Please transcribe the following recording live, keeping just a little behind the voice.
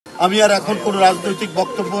আমি আর এখন কোনো রাজনৈতিক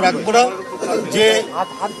বক্তব্য রাখবো না। যে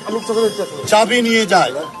চাবি নিয়ে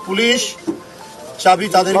যায় পুলিশ, চাবি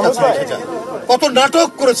তাদের কাছে রেখে যায়। কত নাটক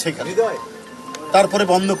করেছে এখানে, তারপরে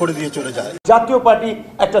বন্ধ করে দিয়ে চলে যায়। জাতীয় পার্টি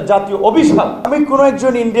একটা জাতীয় অভিশাপ। আমি কোনো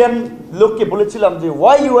একজন ইন্ডিয়ান লোককে বলেছিলাম যে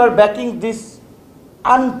Y you R backing this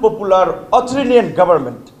unpopular authoritarian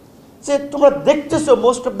government, যে তোমরা দেখতেছো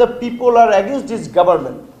most of the people R against this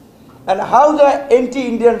government and how the anti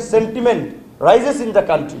Indian sentiment rises in the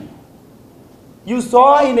country. You saw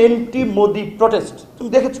in anti Modi protest, তুমি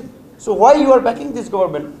দেখেছো। So Y you R backing this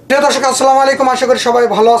government? প্রিয় দর্শক, আসসালামু আলাইকুম। আশা করি সবাই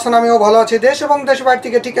ভালো আছেন, আমিও ভালো আছি। দেশ এবং দেশের বাইরে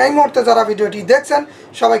থেকে ঠিক এই মুহূর্তে যারা ভিডিওটি দেখছেন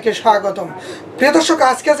সবাইকে স্বাগতম। প্রিয় দর্শক,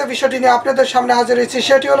 আজকে যে বিষয়টি নিয়ে আপনাদের সামনে হাজির হয়েছি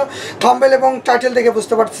সেটি হলো থাম্বনেল এবং টাইটেল দেখে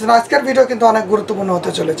বুঝতে পারতেছেন আজকের ভিডিও কিন্তু অনেক গুরুত্বপূর্ণ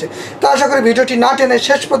হতে চলেছে। তো আশা করি ভিডিওটি না টেনে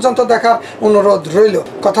শেষ পর্যন্ত দেখার অনুরোধ রইল।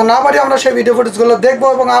 কথা না বাড়িয়ে আমরা সেই ভিডিও ফুটেজগুলো দেখবো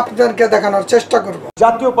এবং আপনাদেরকে দেখানোর চেষ্টা করব।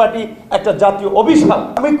 জাতীয় পার্টি একটা জাতীয় অভিশাপ।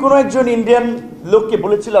 আমি কোনো একজন ইন্ডিয়ান লোককে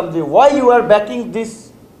বলেছিলাম যে Y you R backing this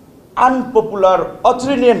unpopular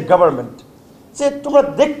authoritarian government, যে তোমরা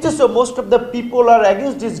দেখতেছো most of the people R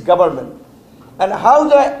against this government and how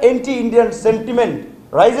the anti Indian sentiment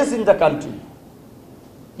rises in the country.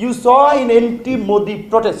 You saw in anti Modi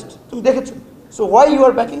protest, তুমি দেখেছো। So Y you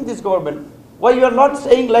R backing this government? Y you are not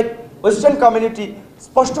saying like western community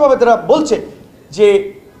স্পষ্টভাবে তারা বলছে যে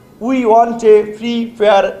we want a free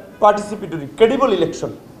fair participatory credible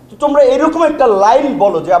election. তো তোমরা এরকম একটা লাইন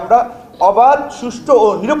বলো যে আমরা অবাধ, সুষ্ঠু ও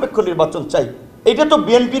নিরপেক্ষ নির্বাচন চাই। এটা তো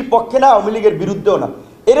বিএনপির পক্ষে না, আওয়ামী লীগের বিরুদ্ধেও না।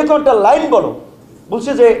 এরকম একটা লাইন বলো।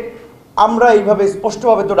 বলছে যে আমরা এইভাবে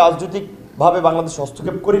স্পষ্টভাবে তো রাজনৈতিকভাবে বাংলাদেশ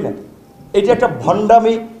হস্তক্ষেপ করি না। এটা একটা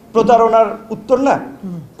ভণ্ডামি, প্রতারণার উত্তর না?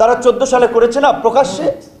 তারা 14 সালে করেছে না প্রকাশ্যে।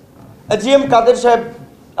 জিএম কাদের সাহেব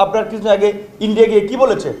আপনার কিছু আগে ইন্ডিয়া গিয়ে কি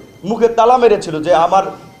বলেছে, মুখে তালা মেরেছিল যে আমার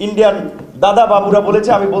ইন্ডিয়ান দাদা বাবুরা বলেছে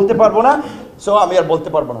আমি বলতে পারবো না, সো আমি আর বলতে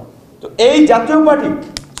পারবো না। তো এই জাতীয় party,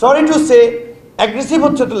 sorry to say aggressive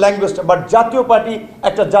হচ্ছে তো ল্যাঙ্গুয়েজটা, বাট জাতীয় পার্টি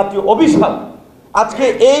একটা জাতীয় অভিশাপ। আজকে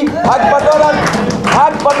এই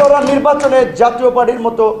ভাগ বাটোয়ারা নির্বাচনে জাতীয় পার্টির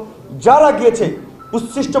মতো যারা গিয়েছে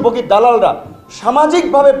উচ্ছিষ্টভোগী দালালরা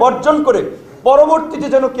সামাজিকভাবে বর্জন করে পরবর্তীতে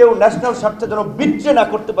যেন কেউ ন্যাশনাল স্বার্থে যেন বিট্রে না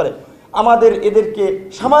করতে পারে, আমাদের এদেরকে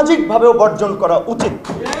সামাজিকভাবেও বর্জন করা উচিত।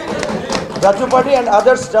 জাতীয় পার্টি অ্যান্ড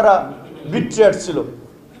আদার্স যারা বিট্রেয়ার ছিল।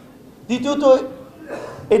 দ্বিতীয়ত,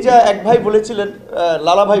 এটা এক ভাই বলেছিলেন,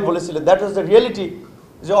 লালা ভাই বলেছিলেন, দ্যাট ওয়াজ দ্য রিয়েলিটি,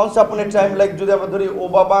 যে অনস আপন এ টাইম লাইক যদি আমরা ধরি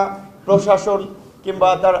ওবামা প্রশাসন কিংবা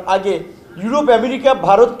তার আগে ইউরোপ, আমেরিকা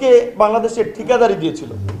ভারতকে বাংলাদেশের ঠিকাদারি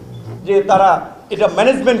দিয়েছিল যে তারা এটা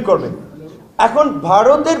ম্যানেজমেন্ট করবে। এখন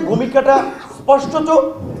ভারতের ভূমিকাটা স্পষ্টত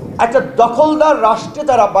একটা দখলদার রাষ্ট্রে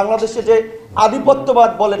তারা বাংলাদেশে যে আধিপত্যবাদ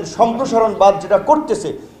বলেন, সম্প্রসারণবাদ যেটা করতেছে,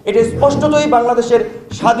 এটা স্পষ্টতই বাংলাদেশের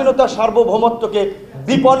স্বাধীনতা, সার্বভৌমত্বকে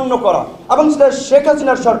বিপন্ন করা, এবং সেটা শেখ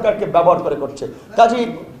হাসিনার সরকারকে ব্যবহার করে করছে। কাজেই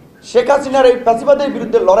শেখ হাসিনার এই ফ্যাসিবাদের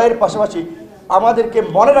বিরুদ্ধে লড়াইয়ের পাশাপাশি আমাদেরকে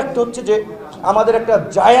মনে রাখতে হচ্ছে যে আমাদের একটা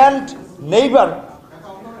giant neighbour,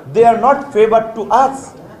 they are not favour to us,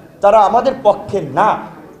 তারা আমাদের পক্ষে না।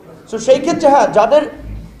 সো সেই ক্ষেত্রে হ্যাঁ, যাদের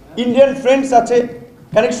ইন্ডিয়ান ফ্রেন্ডস আছে,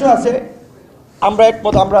 কানেকশন আছে, আমরা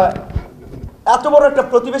একমত। আমরা এত বড় একটা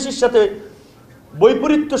প্রতিবেশীর সাথে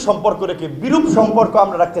বৈপরীত্য সম্পর্ক রেখে বিরূপ সম্পর্ক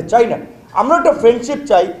আমরা রাখতে চাই না। আমরা একটা ফ্রেন্ডশিপ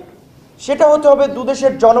চাই, সেটা হতে হবে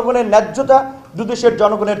দুদেশের জনগণের ন্যায্যতা, দুদেশের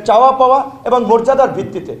জনগণের চাওয়া পাওয়া এবং মর্যাদার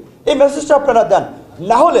ভিত্তিতে। এই মেসেজটা আপনারা দেন,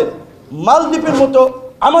 না হলে মালদ্বীপের মতো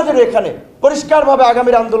আমাদের এখানে পরিষ্কারভাবে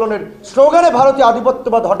আগামীর আন্দোলনের স্লোগানে ভারতীয়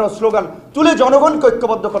আধিপত্যবাদ হটাও স্লোগান তুলে জনগণকে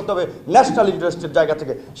ঐক্যবদ্ধ করতে হবে ন্যাশনাল ইন্টারেস্টের জায়গা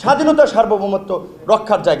থেকে, স্বাধীনতা সার্বভৌমত্ব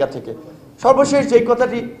রক্ষার জায়গা থেকে। সর্বশেষ যেই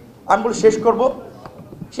কথাটি আমি শেষ করব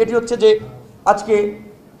সেটি হচ্ছে যে আজকে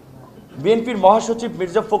বিএনপির মহাসচিব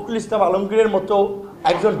মির্জা ফখরুল ইসলাম আলমগীরের মতো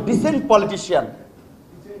একজন ডিসেন্ট পলিটিশিয়ান,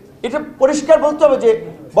 এটা পরিষ্কার বলতে হবে যে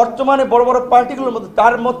বর্তমানে বড় বড় পার্টিগুলোর মধ্যে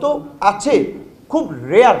তার মতো আছে, খুব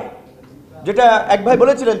রেয়ার। যেটা এক ভাই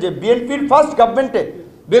বলেছিলেন যে বিএনপির ফার্স্ট গভর্নমেন্টে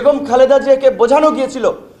বেগম খালেদা জিয়াকে বোঝানো গিয়েছিল,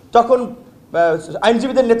 তখন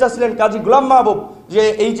আইনজীবীদের নেতা ছিলেন কাজী গোলাম মাহবুব, যে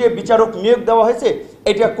এই যে বিচারক নিয়োগ দেওয়া হয়েছে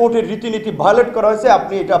এটা কোর্টের রীতিনীতি ভায়োলেট করা হয়েছে,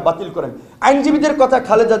 আপনি এটা বাতিল করেন। আইনজীবীদের কথা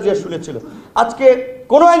খালেদা জিয়া শুনেছিল। আজকে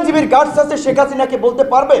কোনো আইনজীবীর গার্ডস আছে শেখ হাসিনাকে বলতে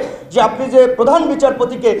পারবে যে আপনি যে প্রধান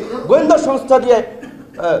বিচারপতিকে গোয়েন্দা সংস্থা দিয়ে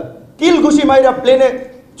কিল ঘুষি মাইরা প্লেনে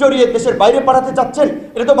চড়িয়ে দেশের বাইরে পাঠাতে চাচ্ছেন?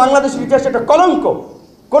 এটা তো বাংলাদেশের ইতিহাসে একটা কলঙ্ক।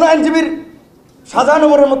 কোনো আইনজীবীর শাহজাহান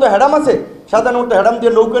ওমরের মতো হ্যাডাম আছে? শাহজাহান ওমর তো হ্যাডাম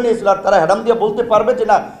দিয়ে নৌকা নিয়েছিল, আর তারা হ্যাডাম দিয়ে বলতে পারবে যে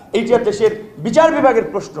না এইটা দেশের বিচার বিভাগের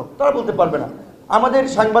প্রশ্ন? তারা বলতে পারবে না। আমাদের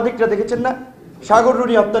সাংবাদিকরা দেখেছেন না, সাগর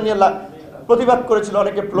রুনি হত্যা নিয়ে প্রতিবাদ করেছিল,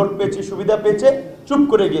 অনেকে প্লট পেয়েছে, সুবিধা পেয়েছে, চুপ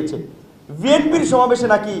করে গিয়েছে। বিএনপির সমাবেশে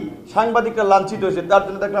নাকি সাংবাদিকরা লাঞ্ছিত হয়েছে, তার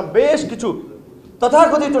জন্য দেখলাম বেশ কিছু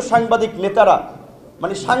তথাকথিত সাংবাদিক নেতারা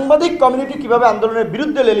মানে সাংবাদিক কমিউনিটি কিভাবে আন্দোলনের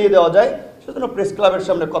বিরুদ্ধে লেলিয়ে দেওয়া যায় সেজন্য প্রেস ক্লাবের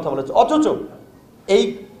সামনে কথা বলেছে। অথচ এই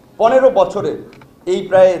 15 বছরে এই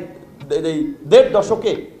প্রায় এই 1.5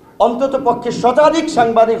 দশকে অন্তত পক্ষে শতাধিক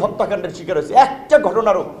সাংবাদিক হত্যাকাণ্ডের শিকার হয়েছে। একটা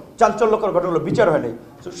ঘটনারও চাঞ্চল্যকর ঘটনা বিচার হয়নি।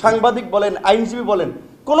 সাংবাদিক বলেন, আইনজীবী বলেন,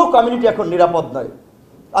 কোনো কমিউনিটি এখন নিরাপদ নয়।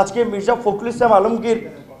 আজকে মির্জা ফখরুল ইসলাম আলমগীর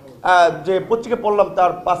যে পত্রিকা পড়লাম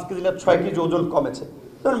তার 5 কেজি না 6 কেজি ওজন কমেছে।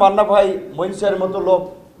 ধরুন মান্না ভাই, মঈন সাহের মতো লোক,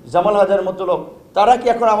 জামাল হাজারের মতো লোক, তারা কি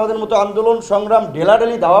এখন আমাদের মতো আন্দোলন সংগ্রাম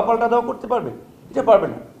ঢেলাঢেলি ধাওয়া পাল্টা দেওয়া করতে পারবে? এটা পারবে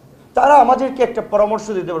না। তারা আমাদেরকে একটা পরামর্শ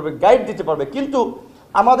দিতে পারবে, গাইড দিতে পারবে, কিন্তু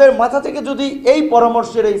আমাদের মাথা থেকে যদি এই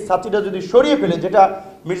পরামর্শের এই সাথীটা যদি সরিয়ে ফেলে, যেটা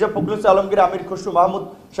মির্জা ফখরুল ইসলাম আলমগীর, আমির খসরু মাহমুদ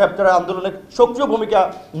সাহেব তারা আন্দোলনে সক্রিয় ভূমিকা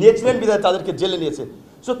নিয়েছিলেন বিধায় তাদেরকে জেলে নিয়েছে।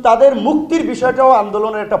 সো তাদের মুক্তির বিষয়টাও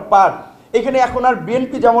আন্দোলনের একটা পার্ট। এখানে এখন আর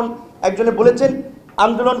বিএনপি, যেমন একজনে বলেছেন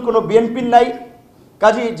আন্দোলন কোনো বিএনপির নাই,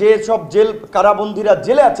 কাজী যে সব জেল কারাবন্দীরা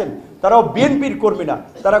জেলে আছেন তারাও বিএনপির কর্মী না,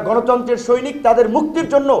 তারা গণতন্ত্রের সৈনিক। তাদের মুক্তির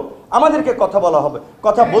জন্য আমাদেরকে কথা বলা হবে,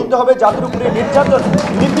 কথা বলতে হবে। যাদের উপরে নির্যাতন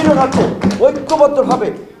নিপীড়ন আছে ঐক্যবদ্ধভাবে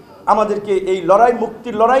আমাদেরকে এই লড়াই,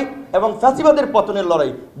 মুক্তির লড়াই এবং ফ্যাসিবাদের পতনের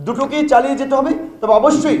লড়াই দুটোকেই চালিয়ে যেতে হবে। তবে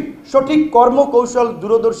অবশ্যই সঠিক কর্মকৌশল,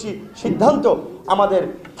 দূরদর্শী সিদ্ধান্ত আমাদের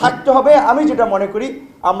থাকতে হবে। আমি যেটা মনে করি,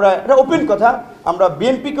 আমরা এটা ওপেন কথা, আমরা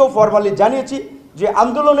বিএনপিকেও ফরমালি জানিয়েছি যে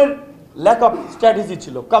আন্দোলনের ল্যাক অফ স্ট্র্যাটেজি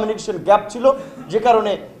ছিল, কমিউনিকেশন গ্যাপ ছিল, যে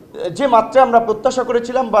কারণে যে মাত্রা আমরা প্রত্যাশা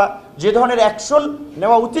করেছিলাম বা যে ধরনের অ্যাকশন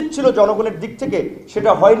নেওয়া উচিত ছিল জনগণের দিক থেকে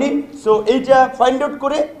সেটা হয়নি। সো এইটা ফাইন্ড আউট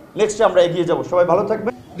করে নেক্সটে আমরা এগিয়ে যাব। সবাই ভালো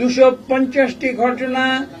থাকবেন। 250টি ঘটনা,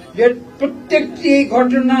 যে প্রত্যেকটি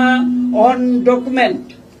ঘটনা অন ডকুমেন্ট,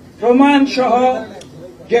 প্রমাণ সহ,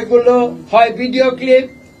 যেগুলো হয় ভিডিও ক্লিপ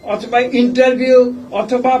অথবা ইন্টারভিউ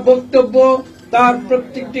অথবা বক্তব্য, তার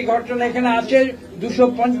প্রত্যেকটি ঘটনা এখানে আছে।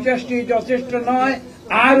 250টি যথেষ্ট নয়,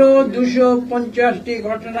 আরো 250টি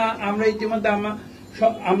ঘটনা আমরা ইতিমধ্যে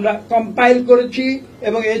আমরা কম্পাইল করেছি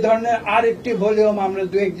এবং এই ধরনের আরেকটি ভলিউম আমরা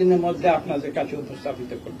 2-1 দিনের মধ্যে আপনাদের কাছে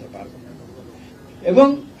উপস্থাপিত করতে পারব। এবং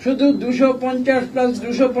শুধু 250 প্লাস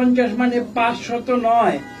 250 মানে 500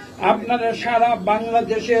 নয়, আপনারা সারা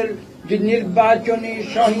বাংলাদেশের যে নির্বাচনী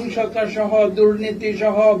সহিংসতা সহ, দুর্নীতি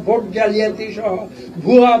সহ, ভোট জালিয়াতি সহ,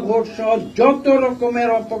 ভুয়া ভোট সহ যত রকমের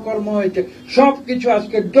অপকর্ম হয়েছে সবকিছু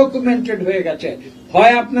আজকে ডকুমেন্টেড হয়ে গেছে।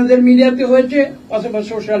 হয় আপনাদের মিডিয়াতে হয়েছে অথবা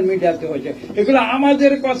সোশ্যাল মিডিয়াতে হয়েছে। এগুলো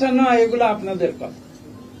আমাদের কথা নয়, এগুলো আপনাদের কথা।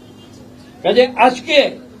 কাজে আজকে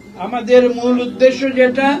আমাদের মূল উদ্দেশ্য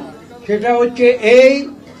যেটা, সেটা হচ্ছে এই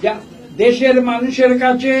দেশের মানুষের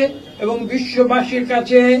কাছে এবং বিশ্ববাসীর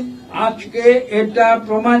কাছে আজকে এটা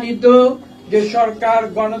প্রমাণিত যে সরকার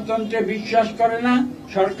গণতন্ত্রে বিশ্বাস করে না।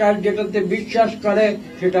 সরকার যেটাতে বিশ্বাস করে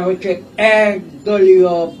সেটা হচ্ছে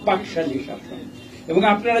একদলীয় বাকশালী শাসন। এবং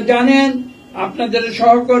আপনারা জানেন, আপনাদের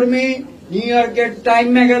সহকর্মী নিউ ইয়র্কের টাইম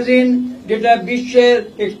ম্যাগাজিন, যেটা বিশ্বের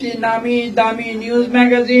একটি নামি দামি নিউজ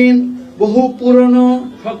ম্যাগাজিন, বহু পুরনো,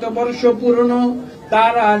 100 বর্ষ পুরনো,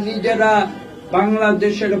 তারা নিজেরা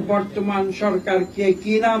বাংলাদেশের বর্তমান সরকারকে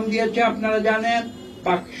কি নাম দিয়েছে আপনারা জানেন?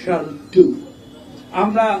 বাকশাল 2।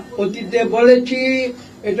 আমরা অতীতে বলেছি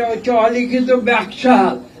এটা হচ্ছে অলিখিত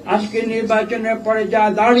বাকশাল। আজকে নির্বাচনের পরে যা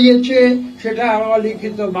দাঁড়িয়েছে সেটা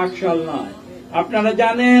অলিখিত বাকশাল নয়। আপনারা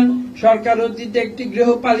জানেন সরকার অতীতে একটি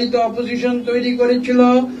গৃহপালিত অপোজিশন তৈরি করেছিল।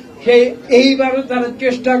 এইভাবে তারা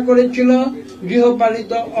চেষ্টা করেছিল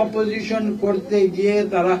গৃহপালিত অপোজিশন করতে গিয়ে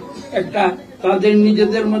তারা তাদের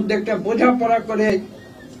নিজেদের মধ্যে একটা বোঝাপড়া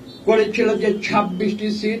করেছিল যে 26টি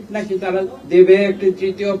সিট নাকি তারা দেবে একটি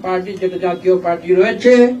তৃতীয় পার্টি, যেটা জাতীয় পার্টি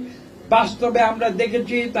রয়েছে। বাস্তবে আমরা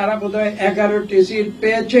দেখেছি তারা বোধহয় 11টি সিট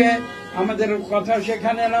পেয়েছে। আমাদের কথা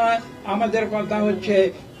সেখানে নয়, আমাদের কথা হচ্ছে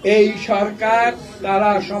এই সরকার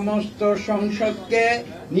তারা সমস্ত সংসদকে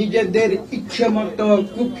নিজেদের ইচ্ছে মতো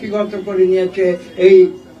কুক্ষিগত করে নিয়েছে এই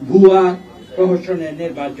ভুয়া প্রহসনের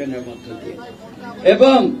নির্বাচনের মধ্য দিয়ে।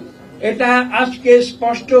 এবং এটা আজকে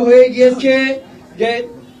স্পষ্ট হয়ে গিয়েছে যে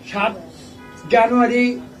 7 জানুয়ারি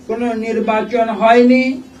কোনো নির্বাচন হয়নি।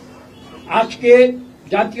 আজকে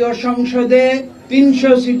জাতীয় সংসদে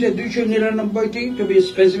 300 সিটে, 299টি টু বি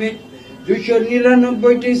স্পেসিফিক,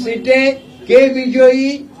 299টি সিটে কে বিজয়ী,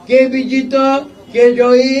 কে বিজিত, কে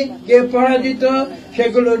জয়ী, কে পরাজিত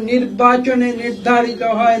সেগুলো নির্বাচনে নির্ধারিত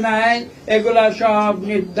হয় নাই। এগুলা সব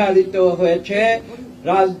নির্ধারিত হয়েছে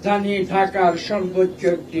রাজধানী ঢাকার সর্বোচ্চ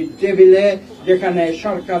একটি টেবিলে, যেখানে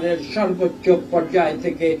সরকারের সর্বোচ্চ পর্যায়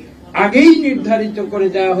থেকে আগেই নির্ধারিত করে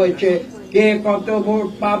দেওয়া হয়েছে কে কত ভোট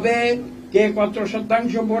পাবে, কে কত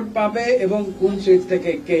শতাংশ ভোট পাবে এবং কোন সিট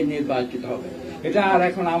থেকে কে নির্বাচিত হবে। এটা আর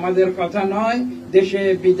এখন আমাদের কথা নয়, দেশে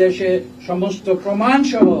বিদেশে সমস্ত প্রমাণ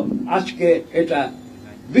সহ আজকে এটা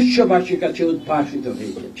বিশ্ববাসীর কাছে উদ্ভাসিত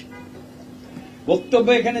হয়ে গেছে। বক্তব্য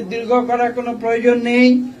এখানে দীর্ঘ করার কোনো প্রয়োজন নেই,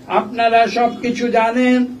 আপনারা সবকিছু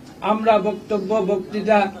জানেন। আমরা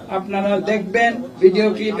বক্তৃতা আপনারা দেখবেন ভিডিও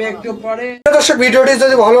ক্লিপে একটু পরে। দর্শক, ভিডিওটি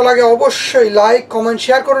যদি ভালো লাগে অবশ্যই লাইক, কমেন্ট,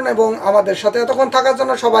 শেয়ার করুন এবং আমাদের সাথে এতক্ষণ থাকার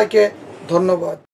জন্য সবাইকে ধন্যবাদ।